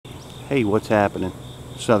Hey, what's happening?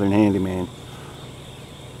 Southern Handyman.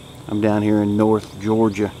 I'm down here in North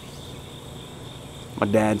Georgia, my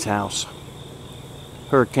dad's house.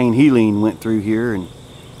 Hurricane Helene went through here and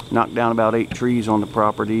knocked down about 8 trees on the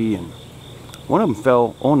property, and one of them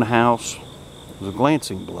fell on the house. It was a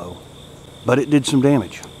glancing blow, but it did some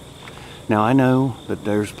damage. Now I know that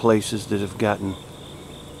there's places that have gotten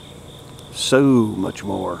so much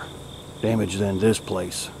more damage than this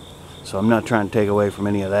place, so I'm not trying to take away from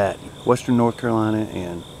any of that. Western North Carolina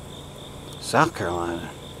and South Carolina,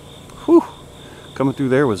 whew, coming through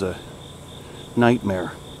there was a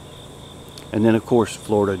nightmare. And then of course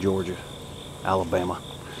Florida, Georgia, Alabama.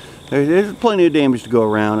 There's plenty of damage to go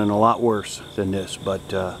around, and a lot worse than this, but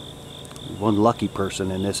one lucky person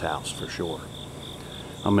in this house for sure.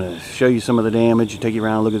 I'm going to show you some of the damage, take you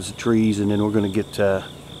around, look at the trees, and then we're going to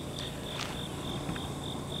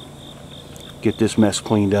get this mess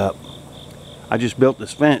cleaned up. I just built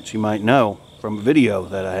this fence, you might know, from a video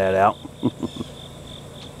that I had out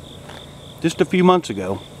just a few months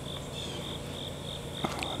ago.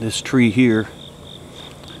 This tree here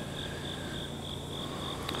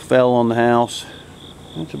fell on the house.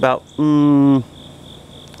 It's about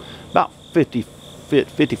 50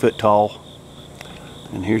 foot tall.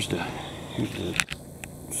 And here's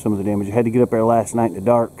some of the damage. I had to get up there last night in the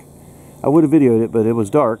dark. I would have videoed it, but it was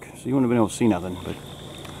dark, so you wouldn't have been able to see nothing. But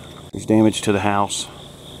there's damage to the house.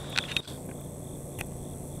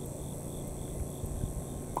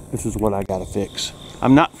 This is what I gotta fix.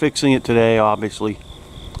 I'm not fixing it today, obviously,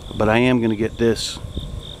 but I am gonna get this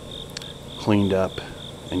cleaned up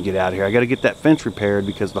and get out of here. I gotta get that fence repaired,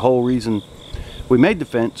 because the whole reason we made the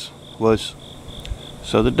fence was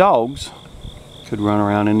so the dogs could run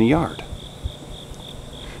around in the yard.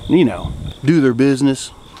 You know, do their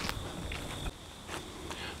business.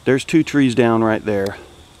 There's 2 trees down right there.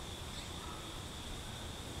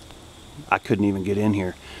 I couldn't even get in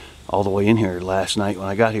here, all the way in here last night when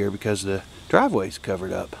I got here, because the driveway's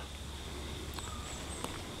covered up.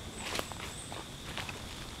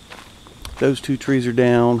 Those 2 trees are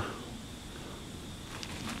down.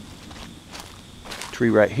 Tree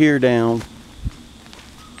right here down.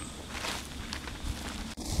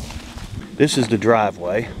 This is the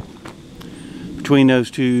driveway. Between those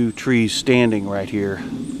 2 trees standing right here,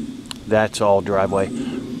 that's all driveway.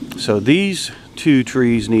 So these 2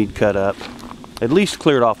 trees need cut up, at least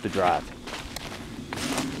cleared off the drive.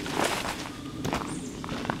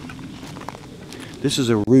 This is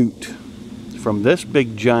a root from this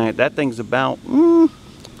big giant. That thing's about,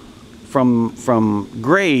 from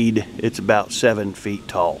grade, it's about 7 feet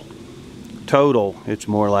tall. Total, it's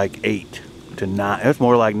more like 8 to 9. It's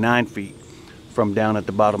more like 9 feet from down at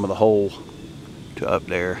the bottom of the hole to up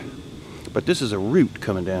there. But this is a root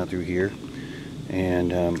coming down through here,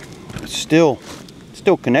 and it's still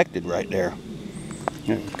connected right there.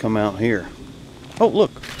 It'll come out here. Oh,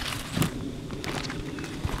 look,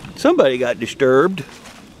 somebody got disturbed.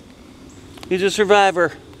 He's a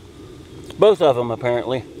survivor. Both of them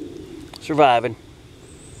apparently surviving.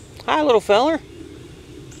 Hi, little feller.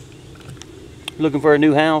 Looking for a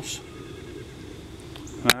new house?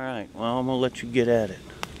 All right, well, I'm gonna let you get at it.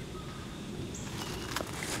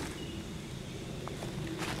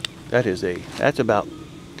 That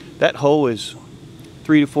hole is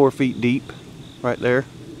 3 to 4 feet deep right there.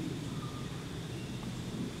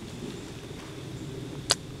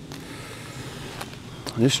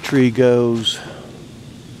 This tree goes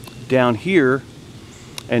down here,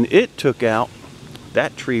 and it took out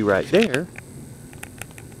that tree right there.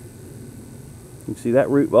 You can see that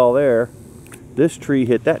root ball there. This tree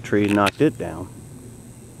hit that tree and knocked it down.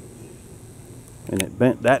 And it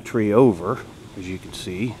bent that tree over, as you can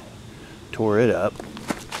see. Tore it up.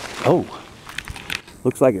 Oh,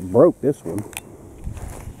 looks like it broke this one.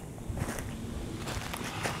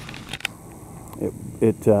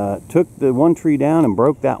 It took the one tree down and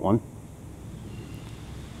broke that one.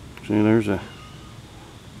 See,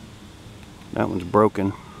 that one's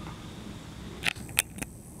broken.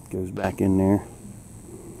 Goes back in there.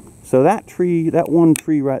 So that one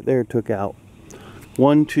tree right there took out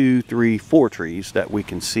 1, 2, 3, 4 trees that we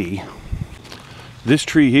can see. This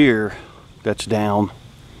tree here that's down,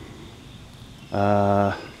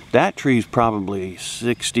 that tree's probably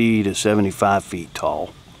 60 to 75 feet tall.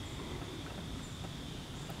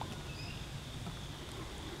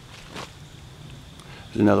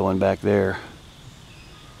 There's another one back there.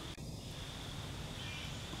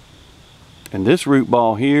 And this root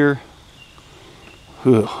ball here,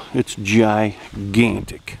 it's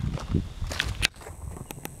gigantic.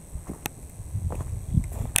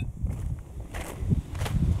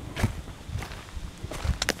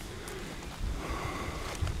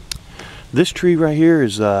 This tree right here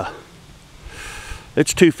is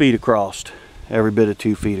it's 2 feet across, every bit of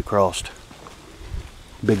 2 feet across.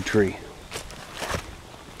 Big tree.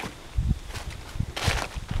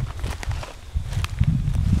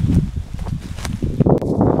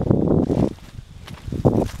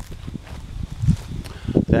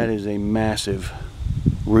 That is a massive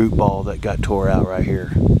root ball that got tore out right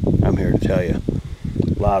here. I'm here to tell you,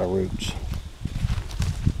 a lot of roots.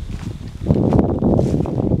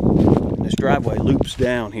 And this driveway loops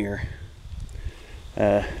down here.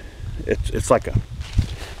 It's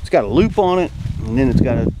got a loop on it, and then it's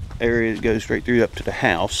got an area that goes straight through up to the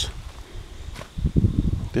house.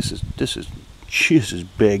 This is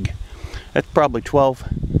big. That's probably 12,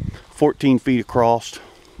 14 feet across.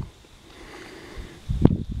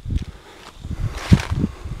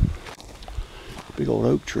 Big old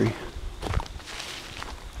oak tree.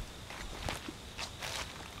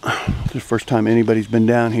 This is the first time anybody's been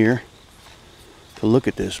down here to look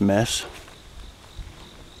at this mess.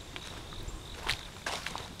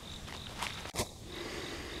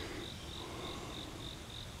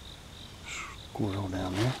 Squirrel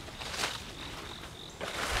down there.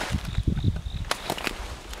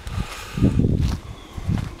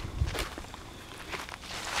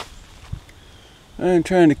 I'm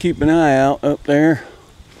trying to keep an eye out up there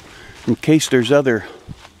in case there's other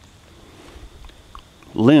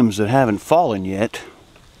limbs that haven't fallen yet.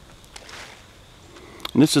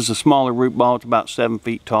 And this is a smaller root ball. It's about 7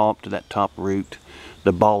 feet tall up to that top root.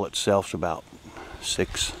 The ball itself's about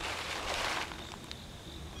 6.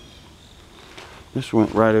 This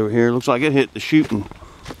went right over here. Looks like it hit the shooting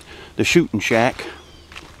shack.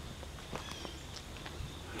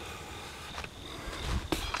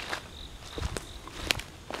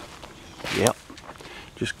 Yep,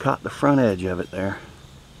 just caught the front edge of it there.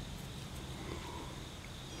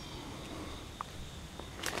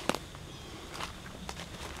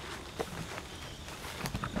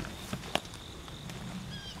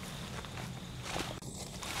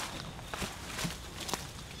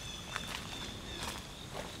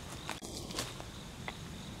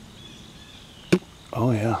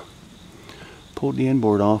 Oh yeah, pulled the end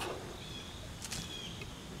board off.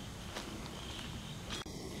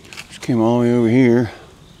 Just came all the way over here.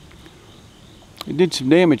 It did some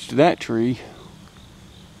damage to that tree.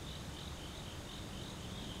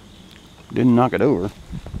 Didn't knock it over.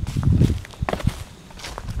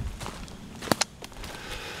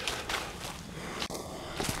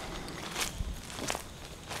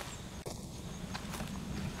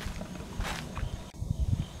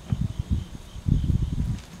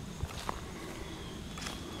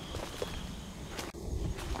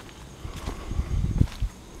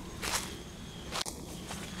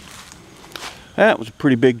 That was a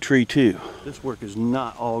pretty big tree too. This work is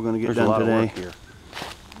not all going to get done today. Here.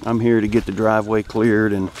 I'm here to get the driveway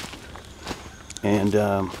cleared and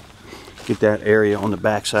get that area on the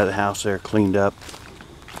back side of the house there cleaned up.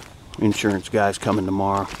 Insurance guy's coming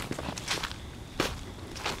tomorrow.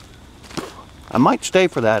 I might stay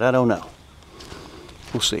for that, I don't know.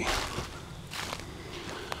 We'll see.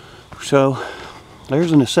 So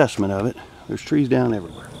there's an assessment of it. There's trees down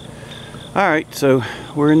everywhere. Alright, so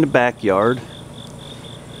we're in the backyard.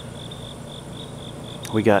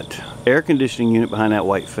 We got air conditioning unit behind that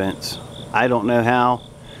white fence. I don't know how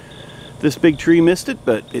this big tree missed it,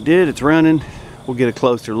 but it did. It's running. We'll get a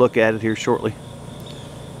closer look at it here shortly.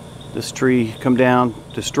 This tree come down,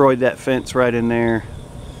 destroyed that fence right in there.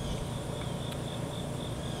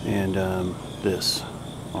 And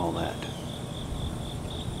all that.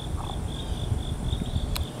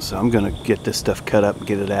 So I'm gonna get this stuff cut up and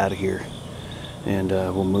get it out of here. And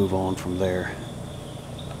we'll move on from there.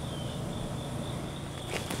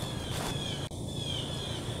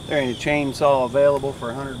 There ain't a chainsaw available for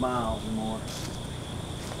 100 miles or more.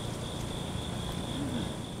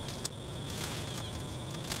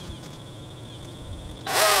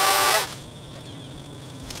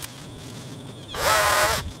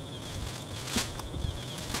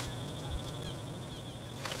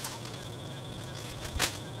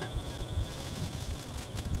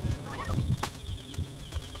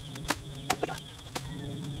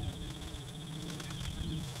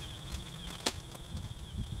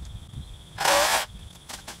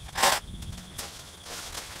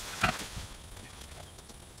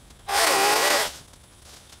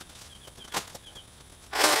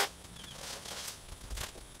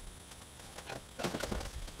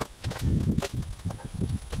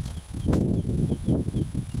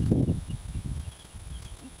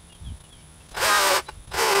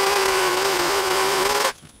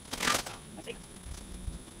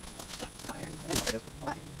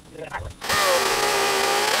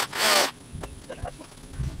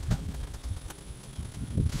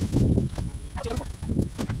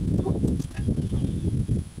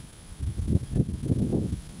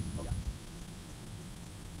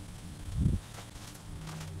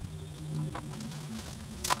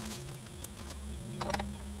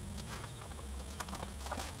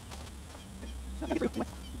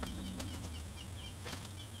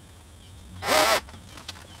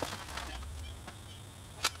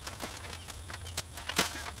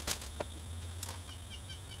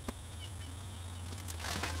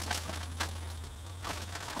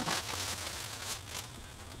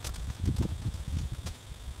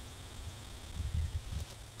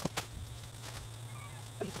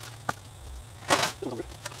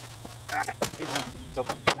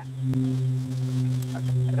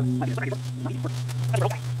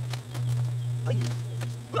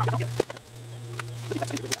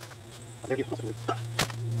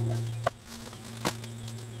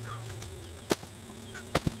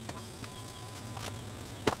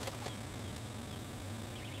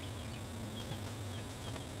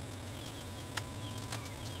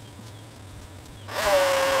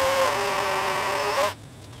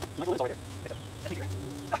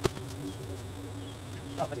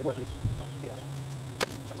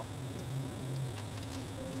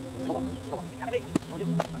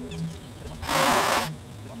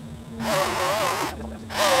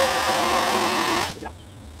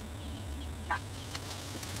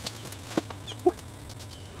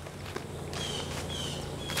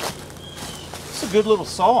 It's a good little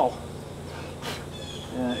saw.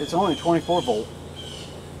 It's only 24 volt,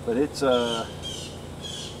 but it's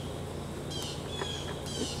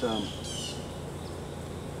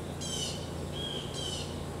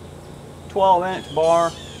 12-inch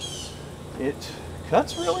bar. It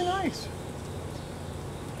cuts really nice.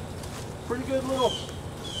 Pretty good little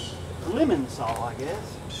lemon saw, I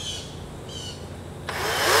guess.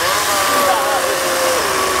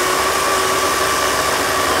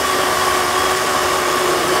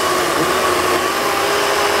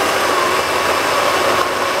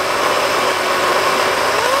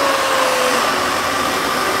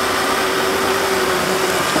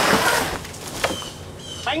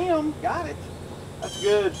 Bam! Got it. That's a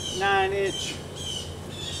good 9-inch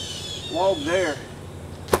log there.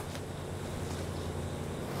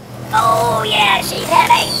 Oh yeah, she's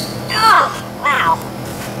heavy. Oh, wow.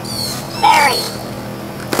 Very,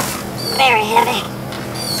 very heavy.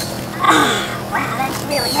 Oh, wow, that's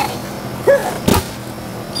really heavy.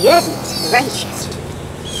 Goodness gracious.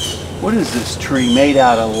 What is this tree made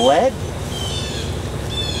out of? Lead?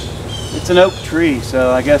 It's an oak tree,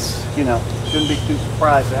 so I guess, you know, shouldn't be too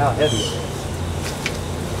surprised at how heavy it is.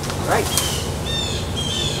 All right.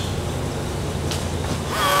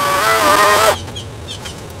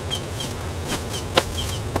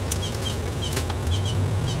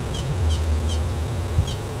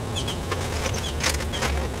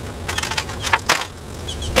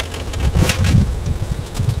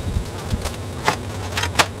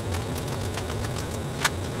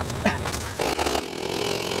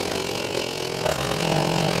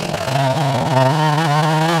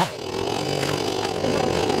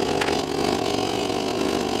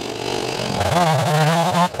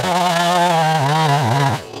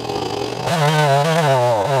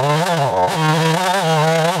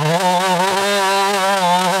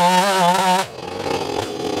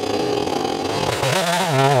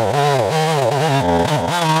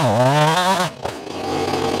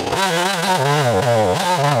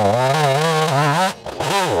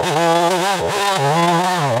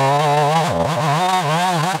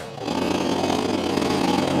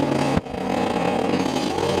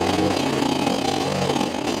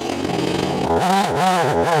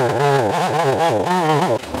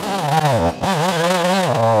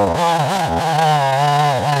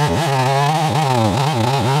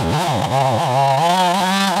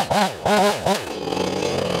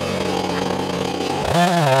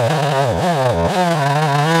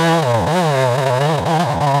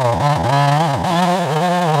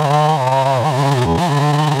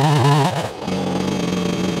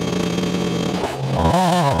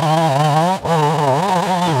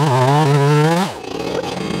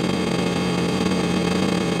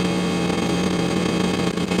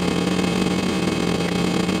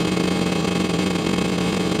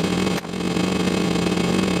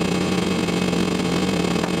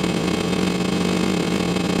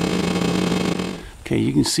 Okay,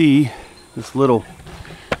 you can see this little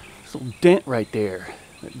dent right there,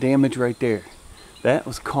 that damage right there. That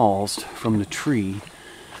was caused from the tree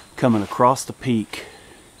coming across the peak,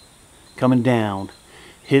 coming down,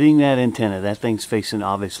 hitting that antenna. That thing's facing,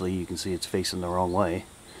 obviously you can see it's facing the wrong way.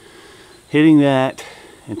 Hitting that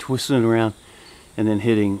and twisting it around, and then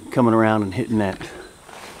coming around and hitting that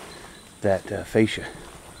fascia.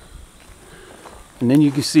 And then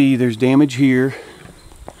you can see there's damage here.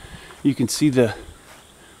 You can see the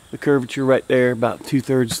curvature right there, about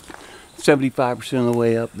 2/3, 75% of the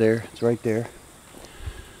way up there. It's right there.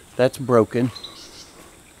 That's broken,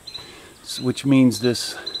 which means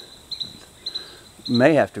this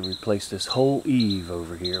may have to replace this whole eave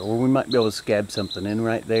over here, or we might be able to scab something in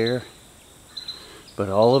right there. But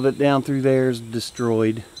all of it down through there is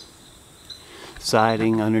destroyed.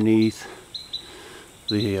 Siding underneath,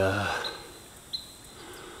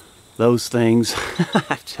 those things.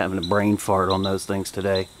 I'm just having a brain fart on those things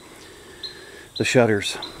today. The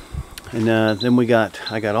shutters. And then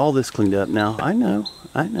I got all this cleaned up. Now, I know.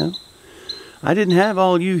 I didn't have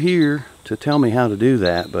all you here to tell me how to do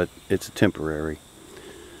that, but it's temporary.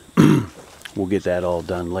 We'll get that all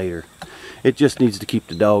done later. It just needs to keep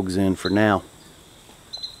the dogs in for now.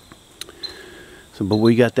 So, but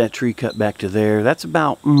we got that tree cut back to there. That's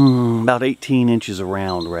about 18 inches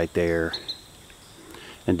around right there.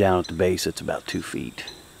 And down at the base, it's about 2 feet.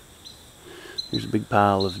 There's a big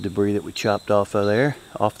pile of debris that we chopped off of there,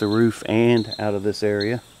 off the roof and out of this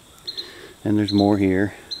area. And there's more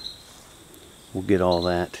here. We'll get all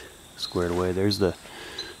that squared away. There's the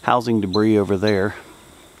housing debris over there.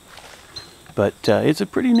 But it's a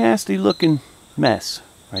pretty nasty looking mess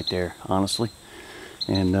right there, honestly.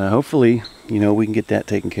 And hopefully, you know, we can get that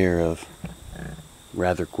taken care of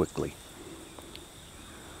rather quickly.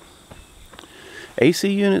 AC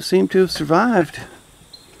unit seemed to have survived.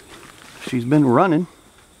 She's been running.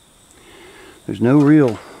 There's no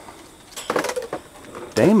real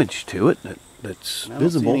damage to it that's visible. I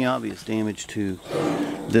don't see any obvious damage to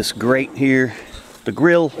this grate here, the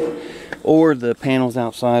grill, or the panels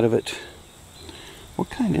outside of it. What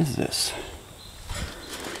kind is this?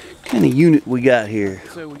 What kind of unit we got here?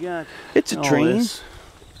 So we got, it's a train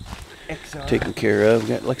taken care of.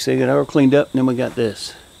 Got, like I say, got it all cleaned up, and then we got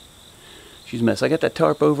this. She's a mess. I got that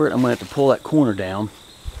tarp over it. I'm gonna have to pull that corner down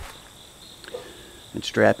and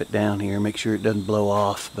strap it down here, make sure it doesn't blow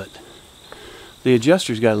off. But the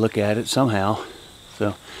adjuster's got to look at it somehow.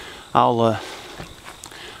 So I'll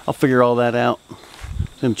figure all that out.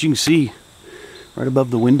 But you can see right above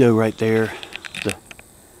the window right there,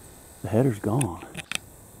 the header's gone.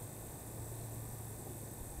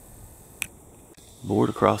 Board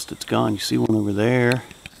across it's gone. You see one over there.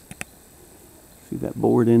 See that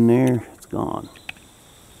board in there? It's gone.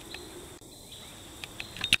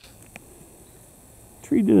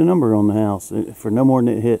 Tree did a number on the house. For no more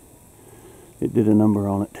than it hit, it did a number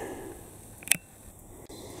on it.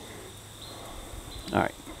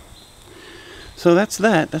 Alright. So that's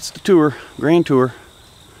that. That's the tour. Grand tour.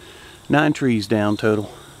 9 trees down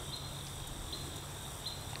total.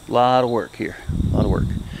 A lot of work here. A lot of work.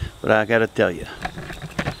 But I gotta tell you,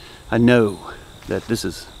 I know that this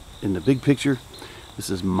is, in the big picture, this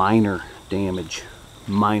is minor damage.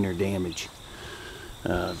 Minor damage.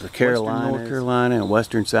 The Carolinas, North Carolina, and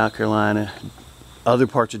western South Carolina, other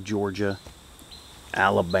parts of Georgia,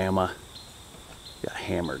 Alabama, got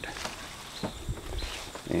hammered.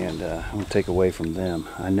 And I'm gonna take away from them.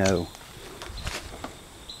 I know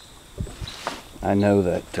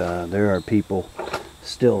that there are people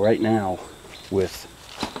still right now with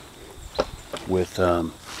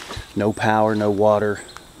no power, no water,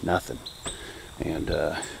 nothing. And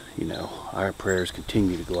you know, our prayers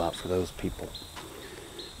continue to go out for those people.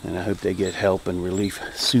 And I hope they get help and relief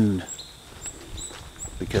soon,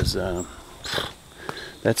 because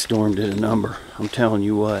that storm did a number. I'm telling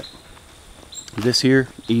you what. This here,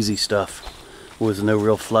 easy stuff. Was no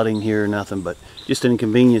real flooding here or nothing, but just an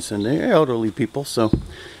inconvenience, and they're elderly people, so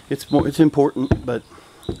it's important. But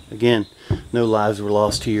again, no lives were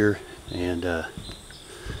lost here, and we're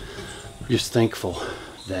just thankful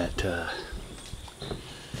that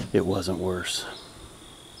it wasn't worse.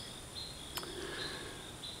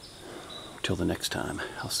 Till the next time,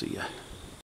 I'll see ya.